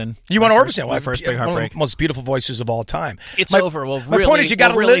Orbison. You went Orbison? My first big heartbreak. One of the most beautiful voices of all time. It's over. Well, my point is, you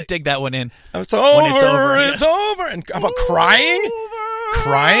got to really dig that one in. It's over. And how about Crying?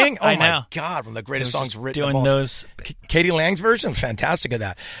 Crying? Oh, I know. My God, one of the greatest songs written doing of all those. Katie Lang's version, fantastic of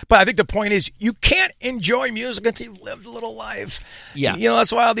that. But I think the point is, you can't enjoy music until you've lived a little life. Yeah. You know,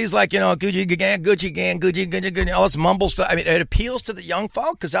 that's why all these, like, you know, Gucci gang, all this mumble stuff. I mean, it appeals to the young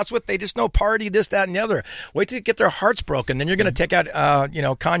folk because that's what they just know, party, this, that, and the other. Wait till you get their hearts broken. Then you're going to take out,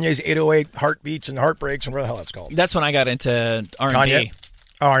 Kanye's 808 Heartbeats and Heartbreaks and whatever the hell that's called. That's when I got into R&B. Kanye?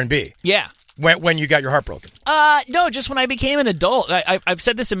 R&B. Yeah. When you got your heart broken? No, just when I became an adult. I've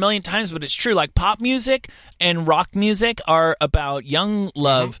said this a million times, but it's true. Like, pop music and rock music are about young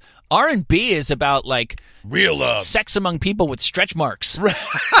love. R&B is about, like, real love, sex among people with stretch marks. I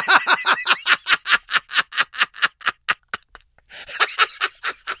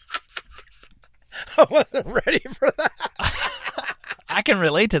wasn't ready for that. I can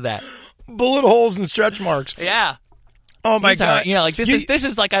relate to that. Bullet holes and stretch marks. Yeah. Oh my God! You know, like this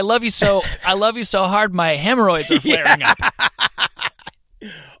is like I love you so hard my hemorrhoids are flaring up.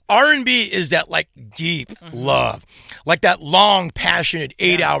 R&B is that like deep love, like that long, passionate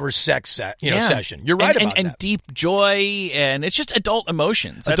 8-hour sex session. You're right about that. And deep joy, and it's just adult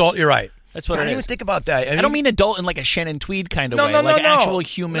emotions. You're right. That's what I it didn't is. even think about that. I don't mean adult in like a Shannon Tweed kind of way. Like actual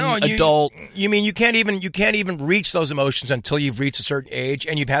human adult. You mean you can't even reach those emotions until you've reached a certain age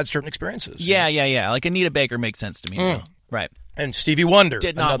and you've had certain experiences. Yeah. Like Anita Baker makes sense to me now. Right. And Stevie Wonder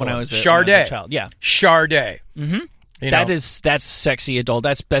did not when I was a child. Yeah. Sade. Mm-hmm. That's sexy adult.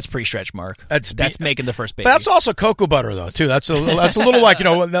 That's pre-stretch mark. That's making the first baby. But that's also cocoa butter though too. That's a little like,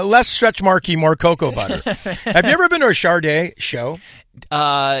 less stretch marky, more cocoa butter. Have you ever been to a Sade show?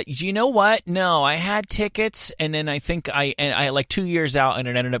 You know what? No, I had tickets, and then I think I like 2 years out, and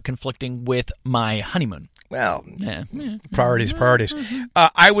it ended up conflicting with my honeymoon. Well, priorities.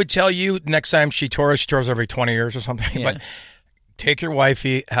 I would tell you next time she tours every 20 years or something. Yeah. But take your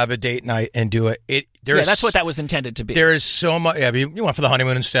wifey, have a date night, and do it. That's what that was intended to be. There is so much. Yeah, you went for the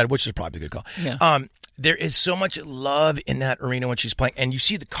honeymoon instead, which is probably a good call. Yeah. There is so much love in that arena when she's playing, and you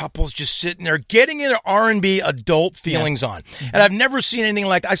see the couples just sitting there getting their R&B adult feelings on. And I've never seen anything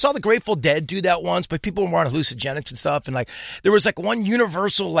like that. I saw the Grateful Dead do that once, but people were on hallucinogenics and stuff, and like there was like one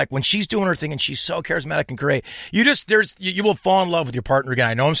universal, like when she's doing her thing and she's so charismatic and great, you will fall in love with your partner again.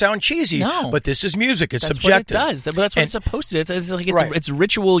 I know I'm sounding cheesy, but this is music. It's subjective. What it does. But that's what it's supposed to do. It's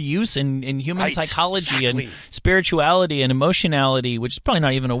ritual use in human psychology and spirituality and emotionality, which is probably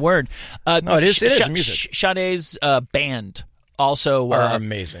not even a word. No, it is music. Sade's band also are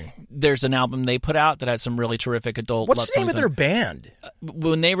amazing. There's an album they put out that has some really terrific adult love songs. What's the name of their band?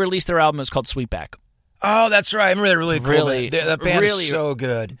 When they released their album, it was called Sweetback. Oh, that's right. I remember that really cool. That band is so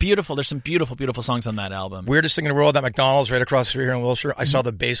good. Beautiful. There's some beautiful, beautiful songs on that album. Weirdest thing in the world, that McDonald's right across the street here in Wilshire. I saw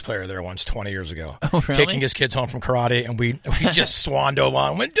the bass player there once 20 years ago. Oh, really? Taking his kids home from karate, and we just swan dove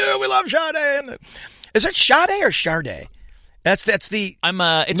on. Went, dude, we love Sade. Is it Sade or Sade? That's the it's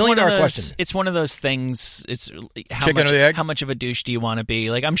 $1 question. It's one of those things. It's how much of a douche do you want to be?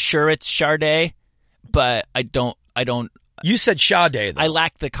 Like, I'm sure it's Sade, but I don't. You said Sade, though. I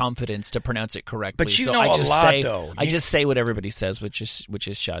lack the confidence to pronounce it correctly. But though. I just say what everybody says, which is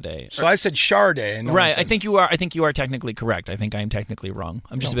Sade. So I said Sade. Right. I think you are technically correct. I think I am technically wrong.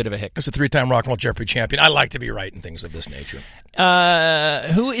 I'm just a bit of a hick. As a 3-time Rock and Roll Jeopardy champion, I like to be right in things of this nature.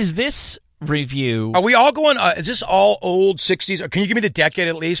 Who is this review. Are we all going? Is this all old 60s? Or can you give me the decade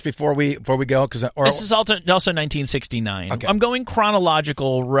at least before we go? This is also 1969. Okay. I'm going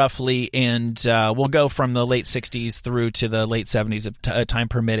chronological roughly, and we'll go from the late 60s through to the late 70s, if time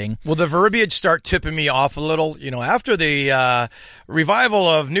permitting. Will the verbiage start tipping me off a little? You know, after the revival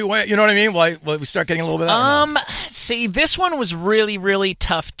of New Wave, you know what I mean? Will we start getting a little bit of that? or no? See, this one was really, really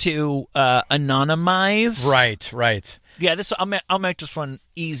tough to anonymize. Right. Yeah, I'll make this one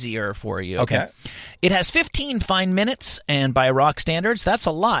easier for you. Okay. It has 15 fine minutes, and by rock standards, that's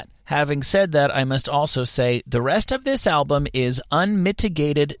a lot. Having said that, I must also say the rest of this album is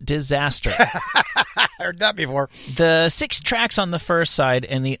unmitigated disaster. I heard that before. The 6 tracks on the first side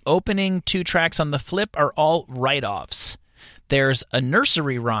and the opening 2 tracks on the flip are all write-offs. There's a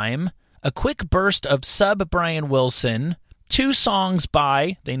nursery rhyme, a quick burst of sub-Brian Wilson, 2 songs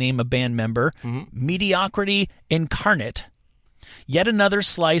by, they name a band member, Mediocrity Incarnate, yet another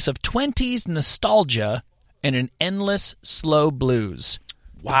slice of 20s nostalgia, and an endless slow blues.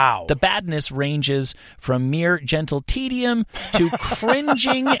 Wow. The badness ranges from mere gentle tedium to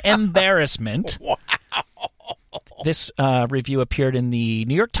cringing embarrassment. Wow. This review appeared in the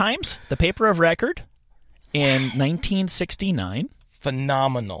New York Times, the paper of record, in 1969.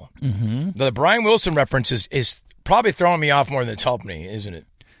 Phenomenal. The Brian Wilson reference is probably throwing me off more than it's helped me, isn't it?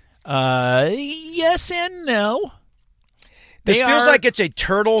 Yes and no. This feels like it's a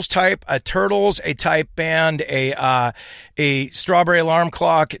Turtles type band, a Strawberry Alarm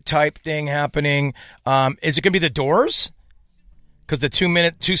Clock type thing happening. Is it going to be the Doors? Because the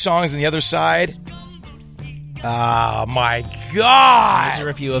 2 songs on the other side. Oh my God! Here's a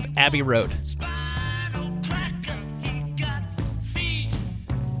review of Abbey Road.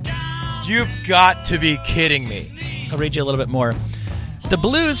 You've got to be kidding me. I'll read you a little bit more. The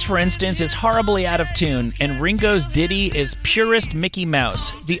blues, for instance, is horribly out of tune, and Ringo's ditty is purest Mickey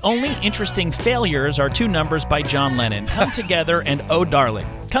Mouse. The only interesting failures are 2 numbers by John Lennon, Come Together and Oh Darling.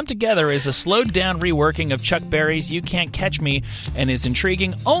 Come Together is a slowed-down reworking of Chuck Berry's You Can't Catch Me, and is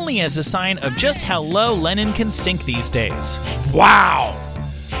intriguing only as a sign of just how low Lennon can sink these days. Wow!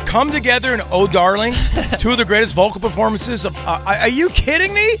 Come Together and Oh Darling, 2 of the greatest vocal performances of... are you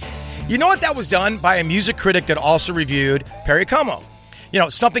kidding me? You know what? That was done by a music critic that also reviewed Perry Como. You know,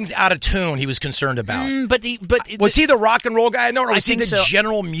 something's out of tune he was concerned about. Was he the rock and roll guy of note, or was he the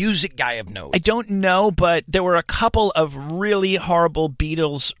general music guy of note? I don't know, but there were a couple of really horrible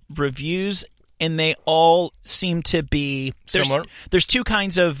Beatles reviews, and they all seem to be similar. There's 2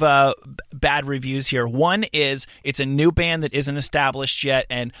 kinds of bad reviews here. One is it's a new band that isn't established yet,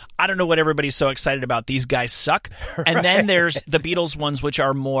 and I don't know what everybody's so excited about. These guys suck. Right. And then there's the Beatles ones, which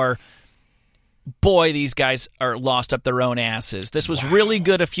are more... Boy, these guys are lost up their own asses. This was really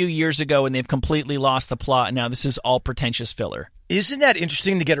good a few years ago, and they've completely lost the plot, and now this is all pretentious filler. Isn't that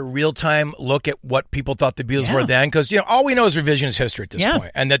interesting to get a real-time look at what people thought the Beatles were then? Because, all we know is revisionist history at this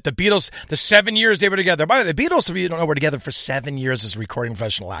point. And that the Beatles, the 7 years they were together. By the way, the Beatles, we don't know, were together for 7 years as a recording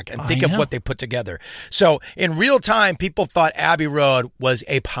professional act. And think of what they put together. So, in real time, people thought Abbey Road was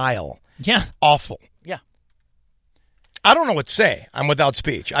a pile. Yeah. Awful. Yeah. I don't know what to say. I'm without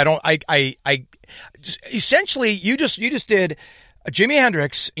speech. Essentially, you just did Jimi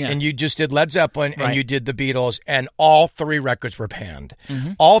Hendrix, and you just did Led Zeppelin, and you did the Beatles, and all 3 records were panned.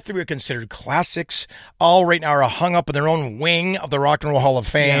 All 3 are considered classics. All right now are hung up in their own wing of the Rock and Roll Hall of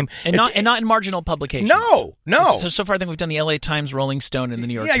Fame, and not in marginal publications. No. So far, I think we've done the L.A. Times, Rolling Stone, and the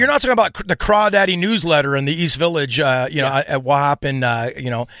New York Times. You're not talking about the Crawdaddy newsletter in the East Village, at WAP,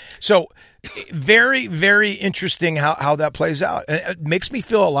 and So. Very, very interesting how that plays out. And it makes me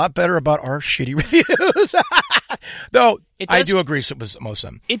feel a lot better about our shitty reviews. Though I do agree with most of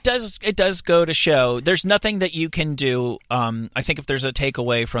them. It does go to show there's nothing that you can do. I think if there's a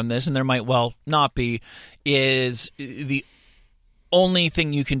takeaway from this, and there might well not be, is the only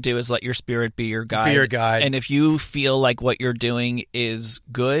thing you can do is let your spirit be your guide. Be your guide. And if you feel like what you're doing is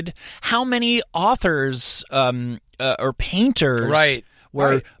good, how many authors or painters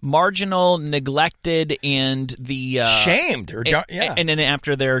were marginal, neglected, and the shamed, and then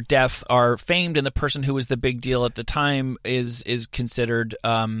after their death are famed, and the person who was the big deal at the time is considered,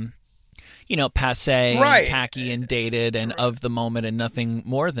 passé, and tacky, and dated, and of the moment, and nothing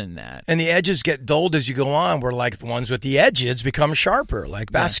more than that. And the edges get dulled as you go on. Where like the ones with the edges become sharper. Like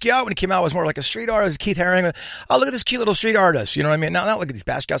Basquiat, when he came out, was more like a street artist. Keith Haring, oh, look at this cute little street artist. You know what I mean? Now look at these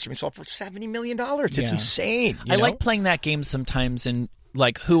Basquiats being sold for $70 million. It's insane. I like playing that game sometimes, and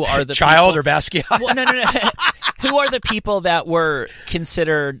like, who are the Child people? Or Basquiat? Well, no. Who are the people that were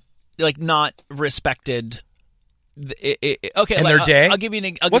considered like not respected Okay, in their day. I'll give you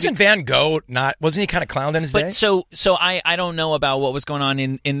an. Wasn't Van Gogh not? Wasn't he kind of clowned in his day? But so I don't know about what was going on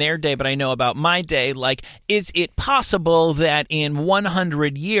in their day, but I know about my day. Like, is it possible that in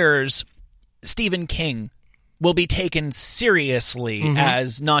 100 years, Stephen King will be taken seriously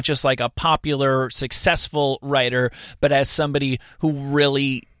as not just like a popular, successful writer, but as somebody who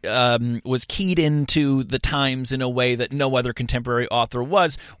really was keyed into the times in a way that no other contemporary author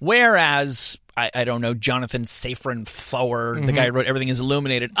was, whereas I don't know, Jonathan Safran Foer, the guy who wrote Everything is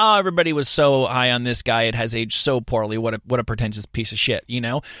Illuminated. Oh, everybody was so high on this guy; it has aged so poorly. What a pretentious piece of shit, you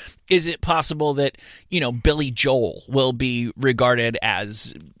know? Is it possible that, you know, Billy Joel will be regarded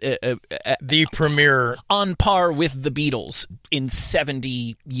as the premier, on par with the Beatles in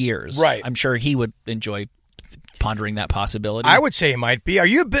 70 years? Right. I'm sure he would enjoy pondering that possibility. I would say he might be. Are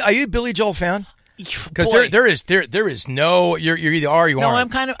you a Billy Joel fan? Because there is no, you're either are or you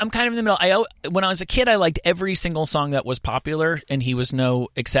aren't. No, I'm kind of in the middle. When I was a kid, I liked every single song that was popular, and he was no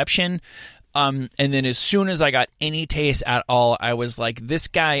exception. And then as soon as I got any taste at all, I was like, this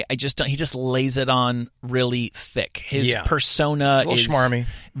guy, he just lays it on really thick. His persona is schmarmy.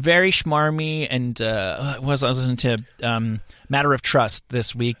 Very schmarmy, and I was listening to Matter of Trust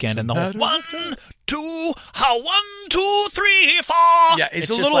this weekend, and the whole 1, 2, 2, 3, 4. Yeah, it's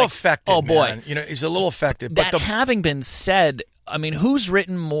a just little like, affected. Oh boy, man. You know, he's a little affected. But having been said, I mean, who's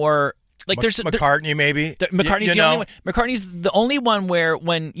written more? Like there's McCartney, maybe. McCartney's the only one. McCartney's the only one where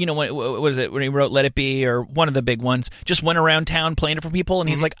when what was it when he wrote Let It Be or one of the big ones, just went around town playing it for people, and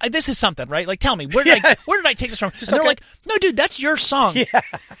he's like, "This is something, right? Like, tell me where did I take this from?" And they're like, "No, dude, that's your song." Yeah.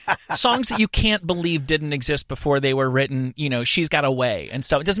 Songs that you can't believe didn't exist before they were written. You know, She's Got a Way and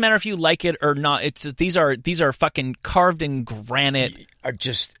stuff. It doesn't matter if you like it or not. These are fucking carved in granite. Are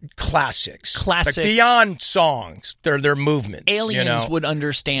just classics. Like beyond songs. They're movements. Aliens would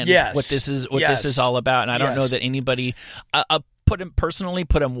understand what this is all about, and I don't know that anybody put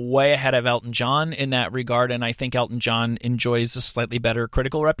him way ahead of Elton John in that regard, and I think Elton John enjoys a slightly better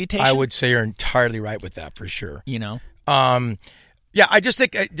critical reputation. I would say you're entirely right with that for sure. You know. Yeah, I just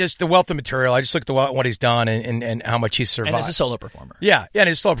think just the wealth of material. I just look at what he's done and how much he's survived. And as a solo performer. Yeah, and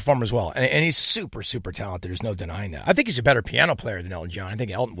he's a solo performer as well. And he's super, super talented. There's no denying that. I think he's a better piano player than Elton John. I think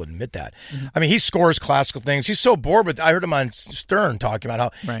Elton would admit that. Mm-hmm. I mean, he scores classical things. He's so bored with, I heard him on Stern talking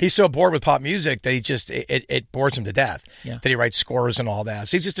about how he's so bored with pop music that he just, it bores him to death. Yeah. That he writes scores and all that.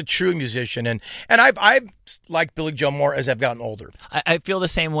 So he's just a true musician. And I've liked Billy Joel more as I've gotten older. I feel the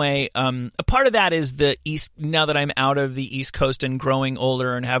same way. A part of that is the East, now that I'm out of the East Coast and growing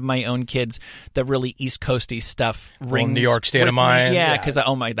older and have my own kids, the really East Coasty stuff rings. New York State of Mind. Yeah, because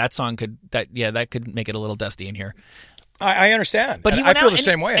that song could make it a little dusty in here. I understand. But I feel the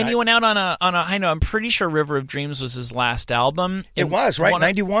same way. And he went out on a high note. I'm pretty sure River of Dreams was his last album. It was, right?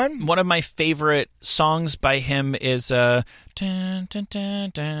 91? One of my favorite songs by him is dun, dun,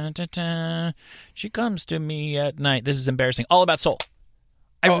 dun, dun, dun, dun. She Comes to Me at Night. This is embarrassing. All About Soul.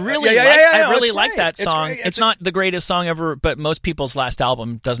 I really like that song. It's not the greatest song ever, but most people's last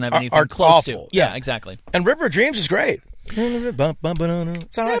album doesn't have anything close awful. to. Yeah, exactly. And River of Dreams is great.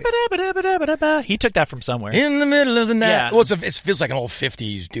 It's all right. He took that from somewhere. In the middle of the night. Yeah. Well, it feels like an old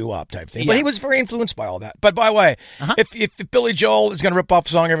 50s doo-wop type thing. But he was very influenced by all that. But by the way, if Billy Joel is going to rip off a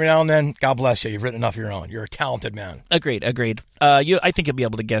song every now and then, God bless you. You've written enough of your own. You're a talented man. Agreed. I think you'll be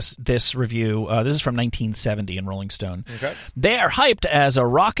able to guess this review. This is from 1970 in Rolling Stone. Okay. They are hyped as a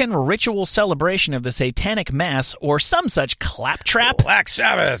rockin' ritual celebration of the Satanic Mass or some such claptrap. Black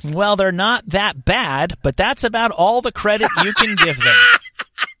Sabbath. Well, they're not that bad, but that's about all the credit you can give them.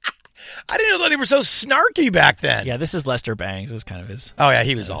 I didn't know that they were so snarky back then. Yeah, this is Lester Bangs. It was kind of his... Oh, yeah,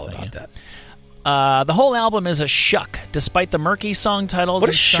 he was all about that. The whole album is a shuck, despite the murky song titles.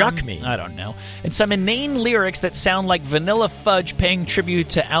 What does shuck mean? I don't know. And some inane lyrics that sound like Vanilla Fudge paying tribute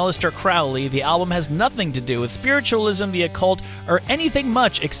to Aleister Crowley. The album has nothing to do with spiritualism, the occult, or anything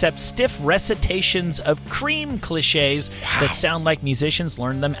much except stiff recitations of Cream cliches that sound like musicians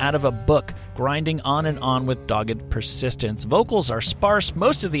learned them out of a book, grinding on and on with dogged persistence. Vocals are sparse,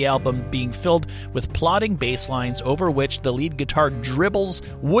 most of the album being filled with plodding bass lines over which the lead guitar dribbles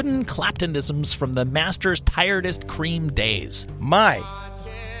wooden Claptonisms from the master's tiredest Cream days. My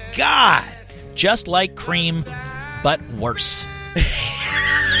God! Just like Cream, but worse.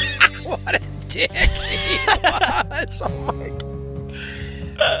 What a dick he was! Oh my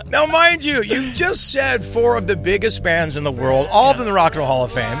God. Now, mind you, you just said four of the biggest bands in the world, all of them in the Rock and Roll Hall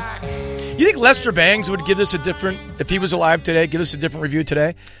of Fame. You think Lester Bangs would give this a different, if he was alive today, give us a different review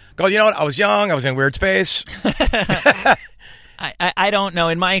today? Go, you know what? I was young. I was in a weird space. I don't know.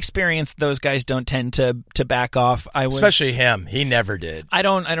 In my experience, those guys don't tend to back off. Especially him. He never did. I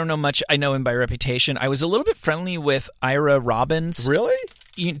don't know much. I know him by reputation. I was a little bit friendly with Ira Robbins. Really?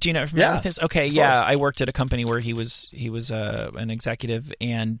 Do you know familiar with this? Okay, yeah. I worked at a company where he was an executive,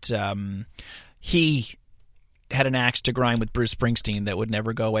 and he had an axe to grind with Bruce Springsteen that would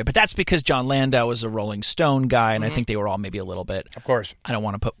never go away. But that's because John Landau was a Rolling Stone guy, and I think they were all maybe a little bit. Of course. I don't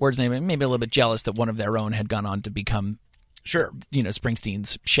want to put words in it, maybe a little bit jealous that one of their own had gone on to become, sure,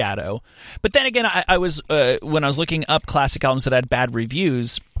 Springsteen's shadow. But then again, I was when I was looking up classic albums that had bad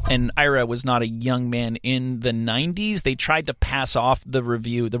reviews, and Ira was not a young man in the 90s, they tried to pass off the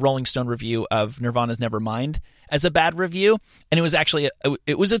Rolling Stone review of Nirvana's Nevermind as a bad review, and it was actually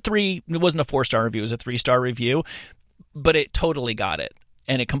it wasn't a 4-star review, it was a 3-star review, but it totally got it,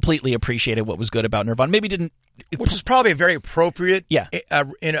 and it completely appreciated what was good about Nirvana. Maybe didn't, which is probably a very appropriate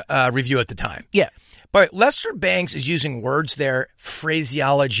review at the time. Yeah. But Lester Bangs is using words there,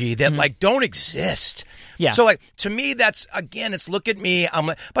 phraseology that don't exist. Yeah. So to me, that's, again, it's look at me.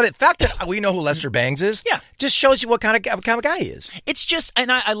 But the fact that we know who Lester Bangs is, just shows you what kind of guy he is. It's just, and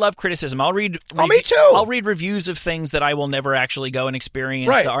I love criticism. I'll read. Me too. I'll read reviews of things that I will never actually go and experience.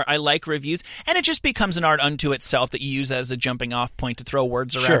 Right. I like reviews, and it just becomes an art unto itself that you use as a jumping off point to throw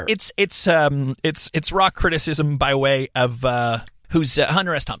words around. Sure. It's rock criticism by way of. Who's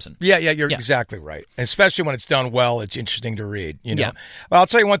Hunter S. Thompson. Yeah, you're exactly right. Especially when it's done well, it's interesting to read. Yeah. Well, I'll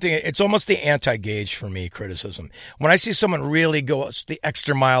tell you one thing. It's almost the anti-gauge for me, criticism. When I see someone really go the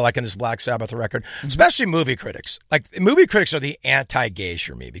extra mile, like in this Black Sabbath record, especially movie critics. Like, movie critics are the anti-gauge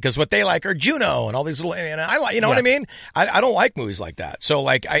for me, because what they like are Juno and all these little, and I like, what I mean? I don't like movies like that. So,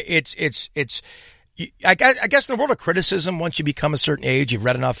 I guess in the world of criticism, once you become a certain age, you've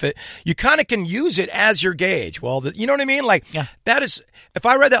read enough of it, you kind of can use it as your gauge. Well, you know what I mean? That is, if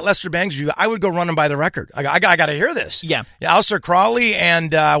I read that Lester Bangs review, I would go running by the record. I got to hear this. Yeah. Aleister Crowley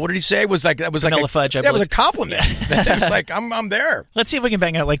and what did he say? Vanilla Fudge. That was a compliment. It was like, I'm there. Let's see if we can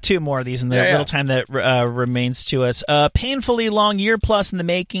bang out 2 more of these in the little time that remains to us. Painfully long year plus in the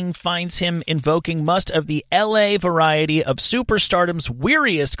making finds him invoking most of the L.A. variety of superstardom's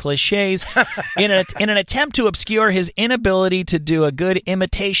weariest cliches in an attempt to obscure his inability to do a good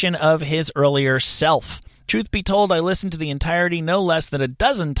imitation of his earlier self. Truth be told, I listened to the entirety no less than a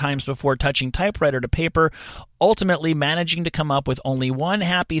dozen times before touching typewriter to paper, ultimately managing to come up with only one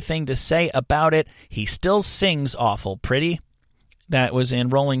happy thing to say about it. He still sings awful pretty. That was in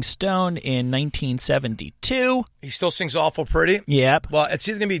Rolling Stone in 1972. He still sings awful pretty? Yep. Well, it's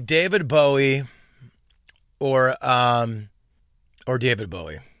either going to be David Bowie or David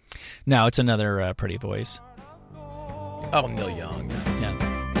Bowie. No, it's another pretty voice. Oh, Neil Young. Yeah.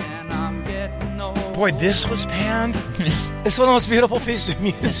 Boy, this was panned. It's one of the most beautiful pieces of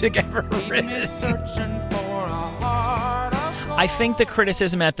music ever written. I think the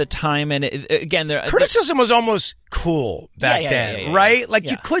criticism at the time, and criticism was almost cool back then, right?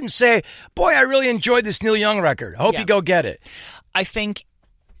 You couldn't say, boy, I really enjoyed this Neil Young record. I hope you go get it. I think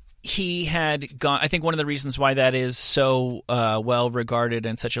he had gone. I think one of the reasons why that is so well regarded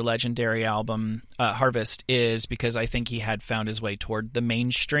and such a legendary album, Harvest, is because I think he had found his way toward the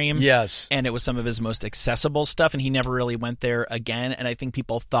mainstream. Yes. And it was some of his most accessible stuff, and he never really went there again. And I think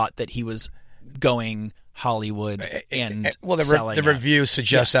people thought that he was going Hollywood and the review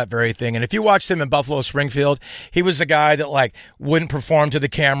suggests that very thing. And if you watched him in Buffalo Springfield, he was the guy that wouldn't perform to the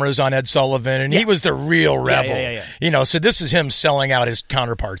cameras on Ed Sullivan, and he was the real rebel. So this is him selling out his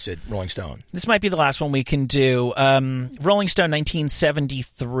counterparts at Rolling Stone. This might be the last one we can do. Rolling Stone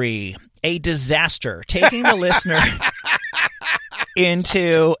 1973, a disaster, taking the listener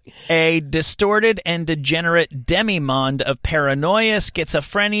into a distorted and degenerate demimonde of paranoia,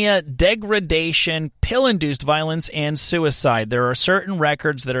 schizophrenia, degradation, pill-induced violence, and suicide. There are certain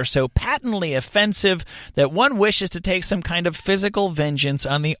records that are so patently offensive that one wishes to take some kind of physical vengeance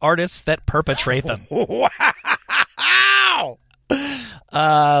on the artists that perpetrate them. Wow!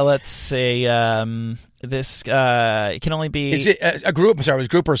 Let's see. This can only be... Is it a group? I'm sorry, was it a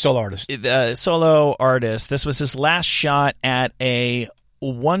group or a solo artist? Solo artist. This was his last shot at a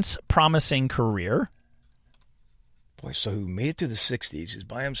once promising career. Boy, so he made it through the 60s. He's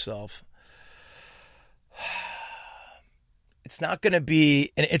by himself. It's not going to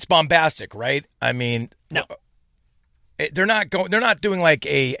be... And it's bombastic, right? I mean... No. They're not doing like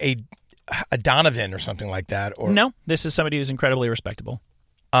a Donovan or something like that. Or no, this is somebody who's incredibly respectable.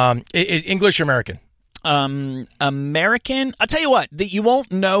 English or American? American. I'll tell you what, that you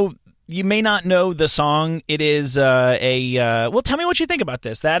won't know. You may not know the song. It is well, tell me what you think about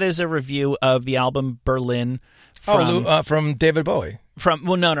this. That is a review of the album Berlin from David Bowie. From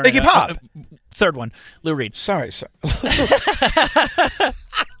no, Iggy Pop. Third one, Lou Reed. Sorry.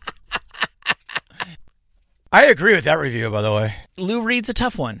 I agree with that review, by the way. Lou Reed's a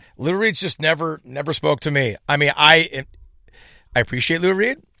tough one. Lou Reed's just never spoke to me. I mean, I appreciate Lou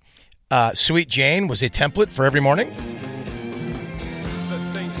Reed. Sweet Jane was a template for every morning. The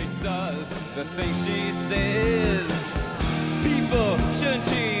things she does, the things she says. People shouldn't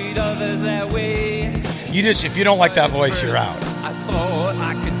treat others that way. If you don't like that voice, you're out. I thought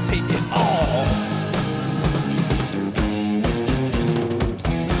I could take it all.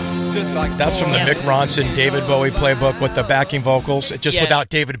 Just like That's from the Mick Ronson, David Bowie playbook with the backing vocals, just without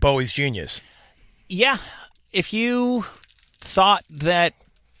David Bowie's genius. Yeah. If you thought that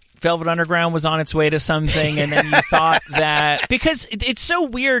Velvet Underground was on its way to something, and then you thought that... Because it's so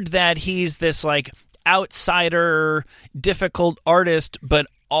weird that he's this, like, outsider, difficult artist, but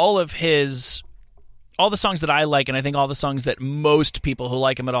all the songs that I like, and I think all the songs that most people who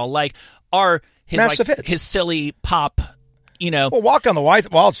like him at all like, are his silly pop... Well, Walk on the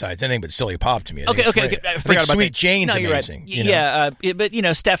Wild Side's anything but silly pop to me. Okay. I forgot about Sweet that. Jane's you're amazing. Right.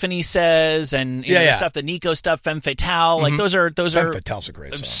 But Stephanie Says and the stuff, the Nico stuff, Femme Fatale, like those are Femme Fatale's a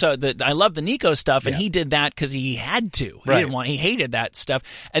great song. So I love the Nico stuff, and he did that because he had to. He hated that stuff.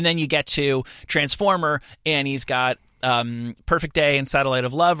 And then you get to Transformer, and he's got Perfect Day and Satellite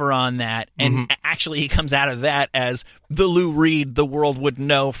of Love are on that, and actually he comes out of that as the Lou Reed the world would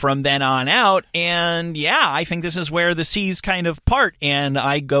know from then on out. And I think this is where the seas kind of part, and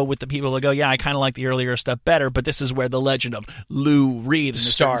I go with the people that go, I kind of like the earlier stuff better, but this is where the legend of Lou Reed in a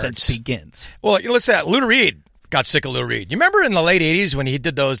certain sense begins. Well, listen, Lou Reed got sick of Lou Reed. You remember in the late 80s when he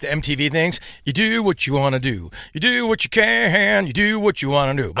did those MTV things? You do what you want to do. You do what you can. You do what you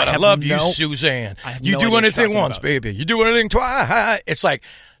want to do. But I love you, Suzanne. You do anything once, baby. You do anything twice. It's like,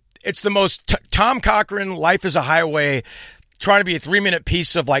 it's the most Tom Cochran, Life is a Highway, trying to be a 3-minute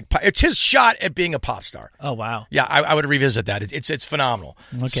piece of it's his shot at being a pop star. Oh, wow. Yeah, I would revisit that. It's phenomenal.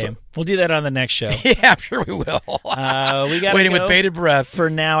 Okay. We'll do that on the next show. Yeah, I'm sure we will. We got waiting with bated breath. For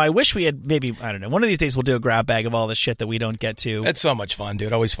now, I wish we had maybe, I don't know, one of these days we'll do a grab bag of all the shit that we don't get to. It's so much fun,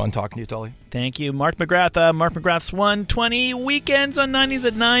 dude. Always fun talking to you, Tully. Thank you. Mark McGrath. Mark McGrath's 120 weekends on 90s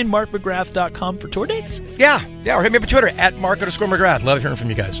at 9. MarkMcGrath.com for tour dates. Yeah. Or hit me up on Twitter at Mark_McGrath. Love hearing from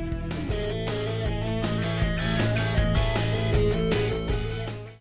you guys.